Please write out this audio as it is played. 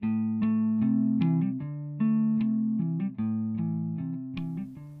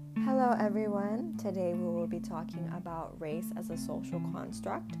everyone. Today we will be talking about race as a social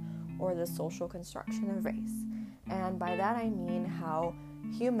construct or the social construction of race. And by that I mean how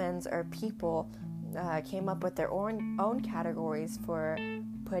humans or people came up with their own categories for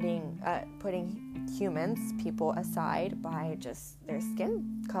putting people aside by just their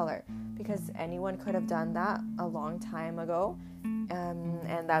skin color, because anyone could have done that a long time ago,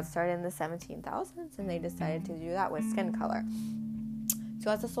 and that started in the 17,000s, and they decided to do that with skin color. So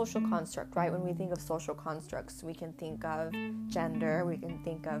as a social construct, right, when we think of social constructs, we can think of gender, we can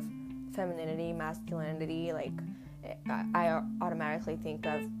think of femininity, masculinity. Like I automatically think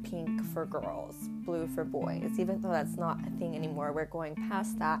of pink for girls, blue for boys, even though that's not a thing anymore. We're going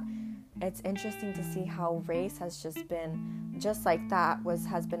past that. It's interesting to see how race has just been, just like that,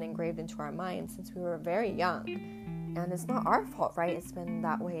 has been engraved into our minds since we were very young. And it's not our fault, right? It's been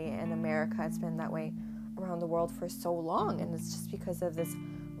that way in America. It's been that way around the world for so long, and it's just because of this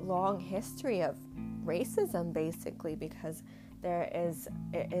long history of racism, basically, because it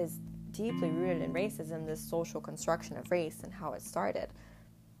is deeply rooted in racism, this social construction of race and how it started.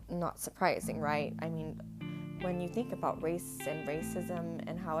 Not surprising, right? I mean, when you think about race and racism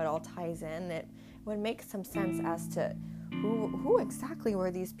and how it all ties in, it would make some sense as to who exactly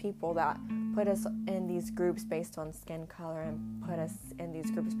were these people that put us in these groups based on skin color and put us in these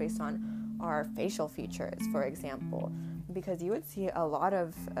groups based on our facial features, for example. Because you would see a lot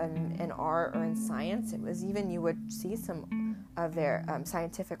of in art or in science, it was even, you would see some of their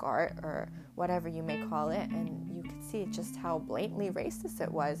scientific art or whatever you may call it, and you could see just how blatantly racist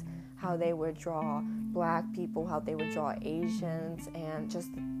it was, how they would draw black people, how they would draw Asians, and just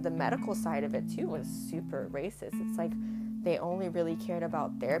the medical side of it too was super racist. It's like they only really cared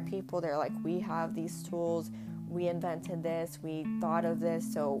about their people. They're like, we have these tools, we invented this, we thought of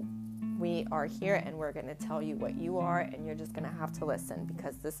this, so we are here and we're going to tell you what you are, and you're just going to have to listen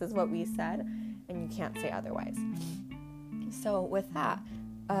because this is what we said and you can't say otherwise. So with that,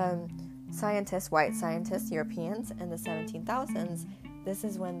 white scientists, Europeans in the 17,000s, this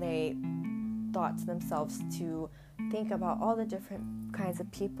is when they thought to themselves to think about all the different kinds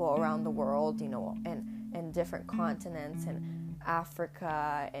of people around the world, and different continents, and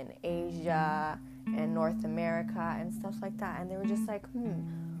Africa and Asia and North America and stuff like that. And they were just like,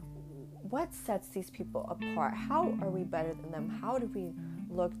 what sets these people apart? How are we better than them? How do we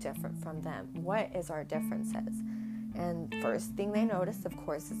look different from them? What is our differences? And first thing they noticed, of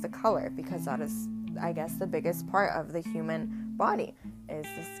course, is the color, because that is, I guess, the biggest part of the human body is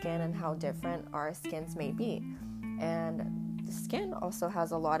the skin and how different our skins may be. And the skin also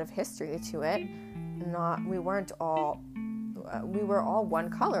has a lot of history to it. We were all one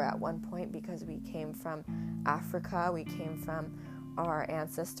color at one point, because we came from Africa, we came from our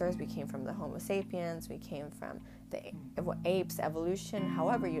ancestors, we came from the Homo sapiens, we came from the apes, evolution,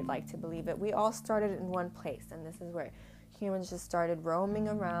 however you'd like to believe it. We all started in one place, and this is where humans just started roaming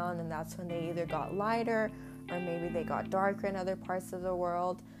around, and that's when they either got lighter or maybe they got darker in other parts of the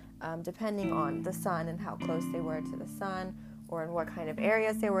world, depending on the sun and how close they were to the sun, or in what kind of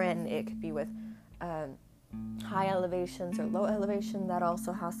areas they were in. It could be with high elevations or low elevation. That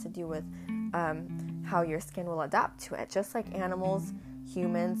also has to do with how your skin will adapt to it. Just like animals,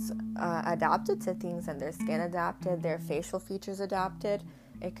 humans adapted to things, and their skin adapted, their facial features adapted.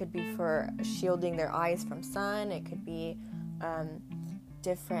 It could be for shielding their eyes from sun. It could be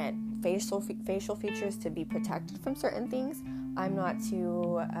different facial features to be protected from certain things. I'm not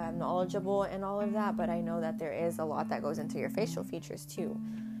too knowledgeable in all of that, but I know that there is a lot that goes into your facial features too.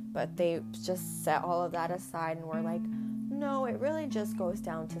 But they just set all of that aside and were like, no, it really just goes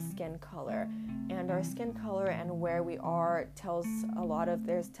down to skin color. And our skin color and where we are tells a lot of,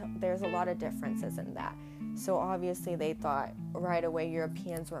 there's a lot of differences in that. So obviously they thought right away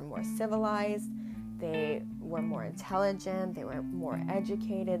Europeans were more civilized, they were more intelligent, they were more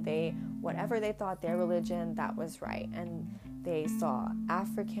educated, whatever they thought their religion, that was right. And they saw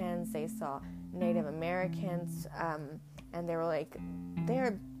Africans, they saw Native Americans, and they were like,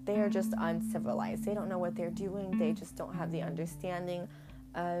 they are just uncivilized. They don't know what they're doing. They just don't have the understanding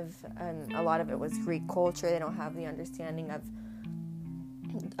of, and a lot of it was Greek culture. They don't have the understanding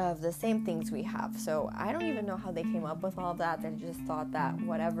of the same things we have. So I don't even know how they came up with all of that. They just thought that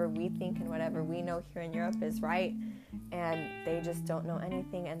whatever we think and whatever we know here in Europe is right, and they just don't know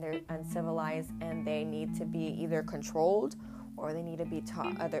anything, and they're uncivilized, and they need to be either controlled or they need to be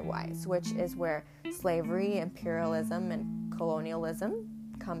taught otherwise, which is where slavery, imperialism, and colonialism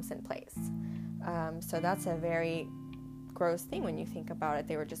comes in place. So that's a very gross thing when you think about it.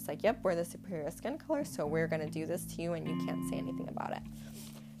 They were just like, yep, we're the superior skin color, so we're going to do this to you and you can't say anything about it.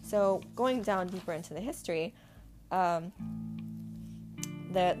 So going down deeper into the history,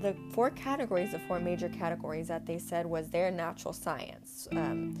 the four categories, the four major categories that they said was their natural science.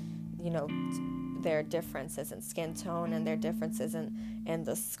 Their differences in skin tone and their differences in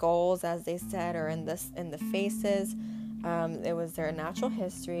the skulls, as they said, or in the faces. It was their natural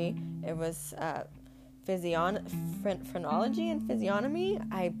history. It was phrenology and physiognomy.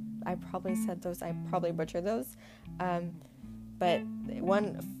 I probably said those. I probably butchered those. But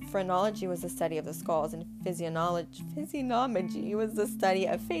phrenology was the study of the skulls, and physiognomy was the study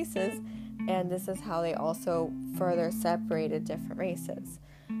of faces. And this is how they also further separated different races.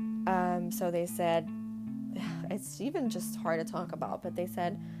 So they said, it's even just hard to talk about, but they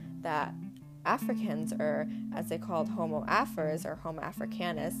said that Africans, or as they called Homo affers or Homo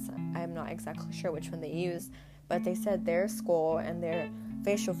africanus, I'm not exactly sure which one they used, but they said their skull and their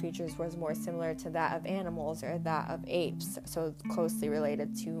facial features was more similar to that of animals or that of apes, so closely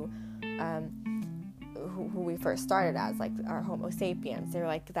related to who we first started as, like our Homo sapiens. They're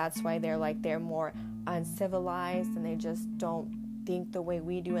like, that's why they're more uncivilized, and they just don't think the way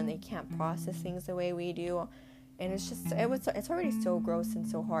we do, and they can't process things the way we do. And it's already so gross and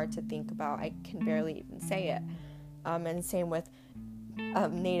so hard to think about. I can barely even say it. And same with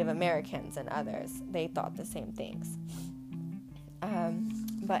Native Americans and others. They thought the same things.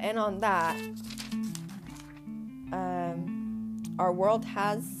 But on that, our world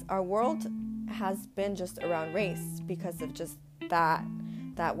has been just around race because of just that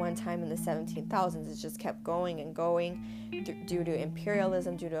one time in the 17,000s. It just kept going and going due to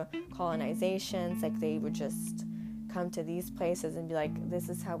imperialism, due to colonizations. Like, they would just come to these places and be like, this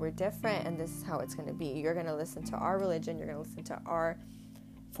is how we're different, and this is how it's going to be. You're going to listen to our religion, you're going to listen to our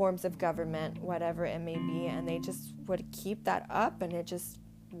forms of government, whatever it may be. And they just would keep that up, and it just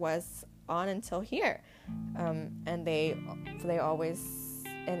was on until here. And they always,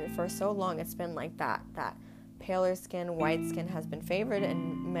 and for so long it's been like that paler skin, white skin has been favored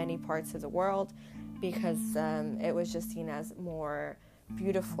in many parts of the world because it was just seen as more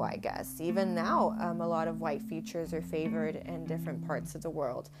beautiful, I guess. Even now, a lot of white features are favored in different parts of the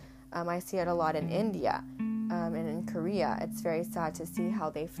world. I see it a lot in India and in Korea. It's very sad to see how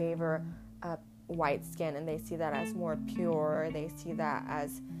they favor white skin, and they see that as more pure. They see that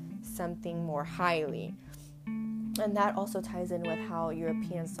as something more highly. And that also ties in with how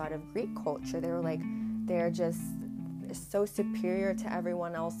Europeans thought of Greek culture. They were like, they're just so superior to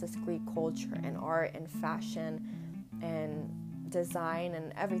everyone else, this Greek culture and art and fashion and design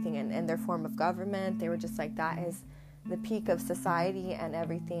and everything, and their form of government. They were just like, that is the peak of society, and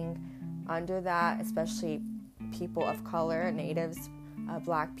everything under that, especially people of color, natives,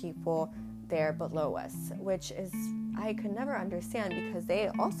 black people, they're below us, which is, I could never understand, because they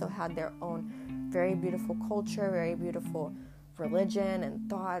also had their own very beautiful culture, very beautiful religion and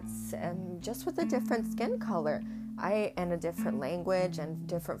thoughts, and just with a different skin color, and a different language and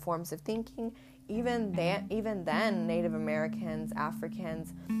different forms of thinking. Even then, Native Americans,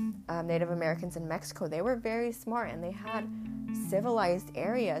 Africans, Native Americans in Mexico, they were very smart, and they had civilized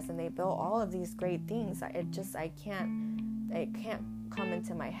areas, and they built all of these great things. It can't come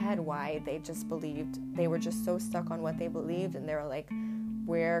into my head why they just believed, they were just so stuck on what they believed, and they were like,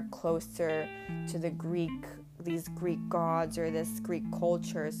 we're closer to these Greek gods or this Greek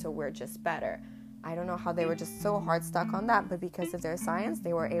culture, so we're just better. I don't know how they were just so hard stuck on that, but because of their science,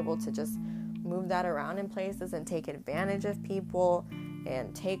 they were able to just move that around in places and take advantage of people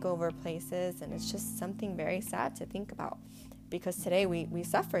and take over places. And it's just something very sad to think about, because today we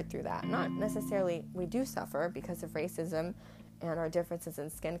suffer through that. Not necessarily, we do suffer because of racism and our differences in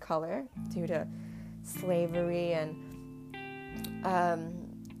skin color due to slavery and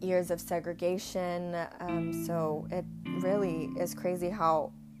years of segregation. So it really is crazy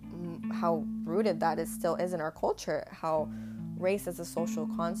how rooted that still is in our culture, how race as a social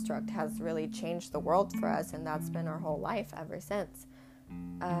construct has really changed the world for us, and that's been our whole life ever since.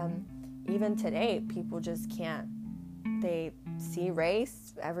 Even today, people just can't, they see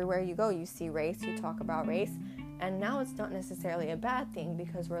race everywhere you go. You see race, you talk about race, and now it's not necessarily a bad thing,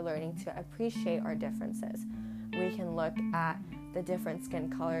 because we're learning to appreciate our differences. We can look at the different skin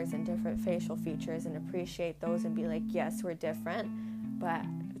colors and different facial features and appreciate those and be like, yes, we're different, but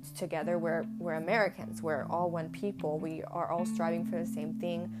together we're Americans. We're all one people. We are all striving for the same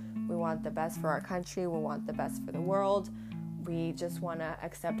thing. We want the best for our country. We want the best for the world. We just want to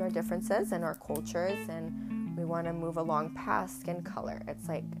accept our differences and our cultures, and we want to move along past skin color. It's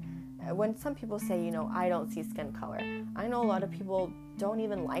like when some people say, I don't see skin color. I know a lot of people don't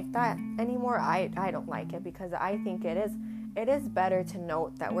even like that anymore. I don't like it, because I think it is better to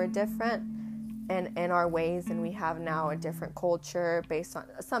note that we're different in our ways, and we have now a different culture based on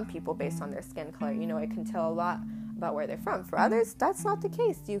some people based on their skin color. I can tell a lot about where they're from. For others, that's not the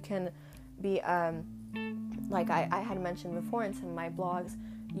case. You can be, like I had mentioned before in some of my blogs,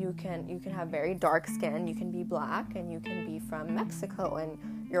 you can have very dark skin, you can be black, and you can be from Mexico, and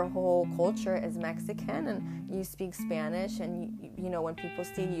your whole culture is Mexican, and you speak Spanish, and you know, when people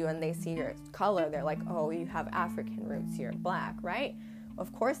see you and they see your color, they're like, oh, you have African roots, you're black, right?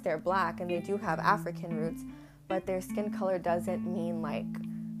 Of course they're black, and they do have African roots, but their skin color doesn't mean like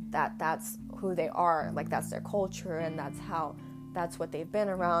that's who they are, like that's their culture, and that's what they've been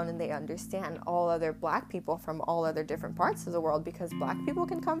around, and they understand all other black people from all other different parts of the world, because black people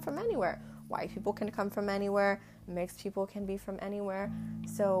can come from anywhere, white people can come from anywhere, mixed people can be from anywhere.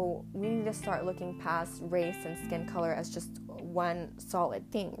 So we need to start looking past race and skin color as just one solid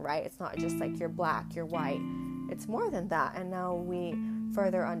thing, right? It's not just like you're black, you're white. It's more than that. And now we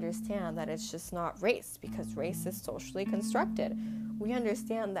further understand that it's just not race, because race is socially constructed. We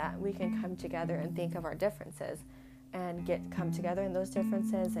understand that we can come together and think of our differences and come together in those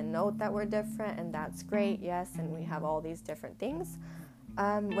differences and note that we're different, and that's great, yes, and we have all these different things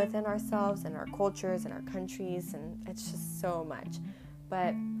within ourselves and our cultures and our countries, and it's just so much.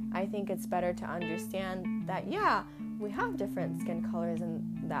 But I think it's better to understand that, yeah, we have different skin colors,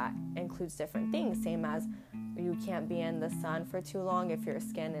 and that includes different things, same as you can't be in the sun for too long if your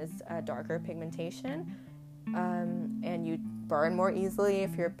skin is a darker pigmentation, and you burn more easily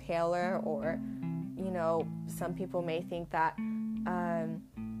if you're paler, or you know, some people may think that,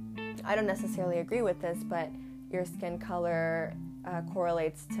 I don't necessarily agree with this, but your skin color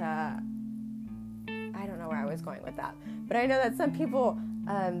correlates to, I don't know where I was going with that, but I know that some people,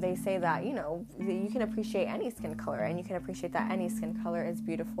 they say that, you know, you can appreciate any skin color, and you can appreciate that any skin color is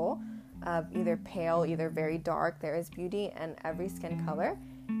beautiful, either pale, either very dark. There is beauty in every skin color,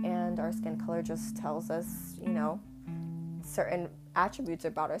 and our skin color just tells us, you know, certain attributes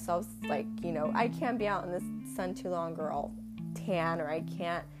about ourselves, like, you know, I can't be out in the sun too long or I'll tan, or I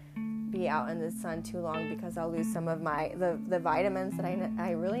can't be out in the sun too long because I'll lose some of the vitamins that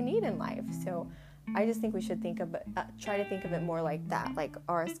I really need in life. So I just think we should try to think of it more like that, like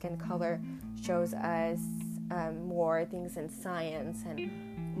our skin color shows us more things in science and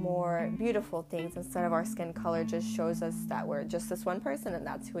more beautiful things, instead of our skin color just shows us that we're just this one person and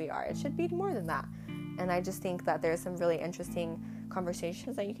that's who we are. It should be more than that. And I just think that there's some really interesting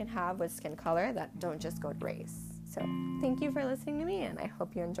conversations that you can have with skin color that don't just go to race. So thank you for listening to me, and I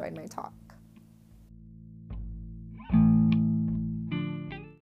hope you enjoyed my talk.